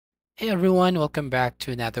Hey everyone, welcome back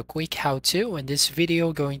to another quick how-to. In this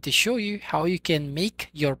video, going to show you how you can make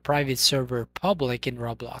your private server public in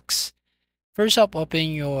Roblox. First up, open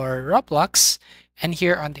your Roblox, and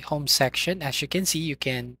here on the home section, as you can see, you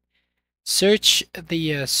can search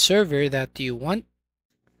the server that you want.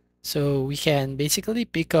 So we can basically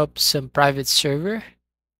pick up some private server.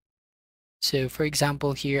 So for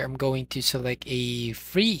example, here I'm going to select a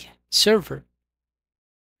free server.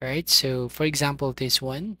 All right, so for example, this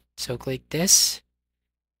one. So click this.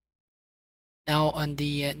 Now on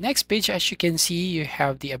the next page, as you can see, you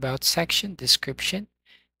have the About section, description.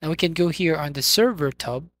 Now we can go here on the Server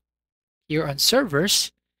tab. Here on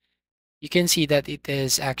Servers, you can see that it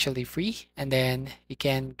is actually free. And then you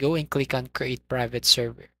can go and click on Create Private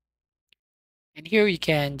Server. And here you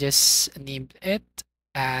can just name it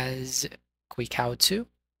as Quick How To.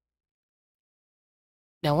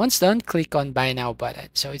 Now once done, click on Buy Now button.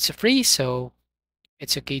 So it's free, so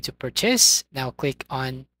it's okay to purchase. Now click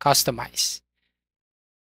on Customize.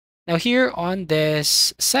 Now here on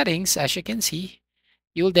this settings, as you can see,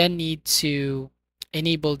 you'll then need to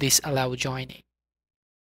enable this allow joining.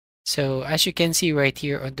 So as you can see right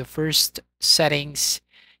here on the first settings,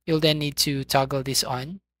 you'll then need to toggle this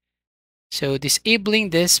on. So disabling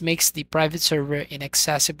this makes the private server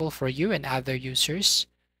inaccessible for you and other users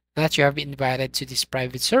that you have invited to this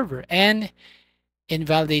private server and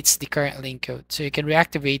invalidates the current link code. So you can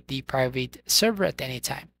reactivate the private server at any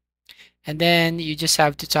time. And then you just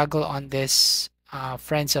have to toggle on this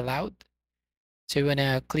friends allowed. So you want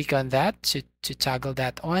to click on that to toggle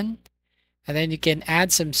that on. And then you can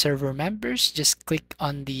add some server members. Just click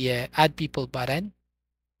on the add people button.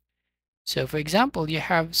 So for example, you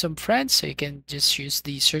have some friends, so you can just use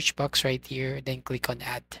the search box right here, then click on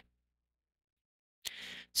add.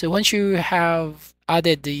 So once you have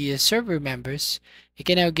added the server members, you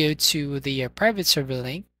can now go to the private server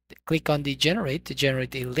link, click on the generate to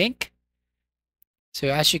generate a link. So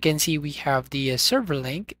as you can see, we have the server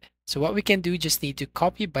link. So what we can do, just need to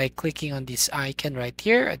copy by clicking on this icon right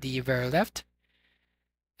here at the very left.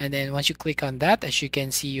 And then once you click on that, as you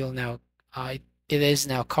can see, you'll now it is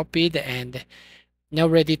now copied and now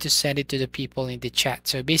ready to send it to the people in the chat.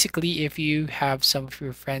 So basically, if you have some of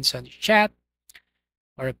your friends on the chat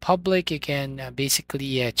or a public, you can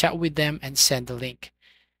basically chat with them and send the link.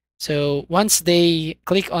 So once they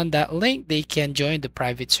click on that link, they can join the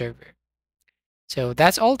private server. So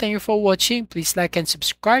that's all. Thank you for watching. Please like and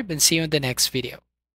subscribe and see you in the next video.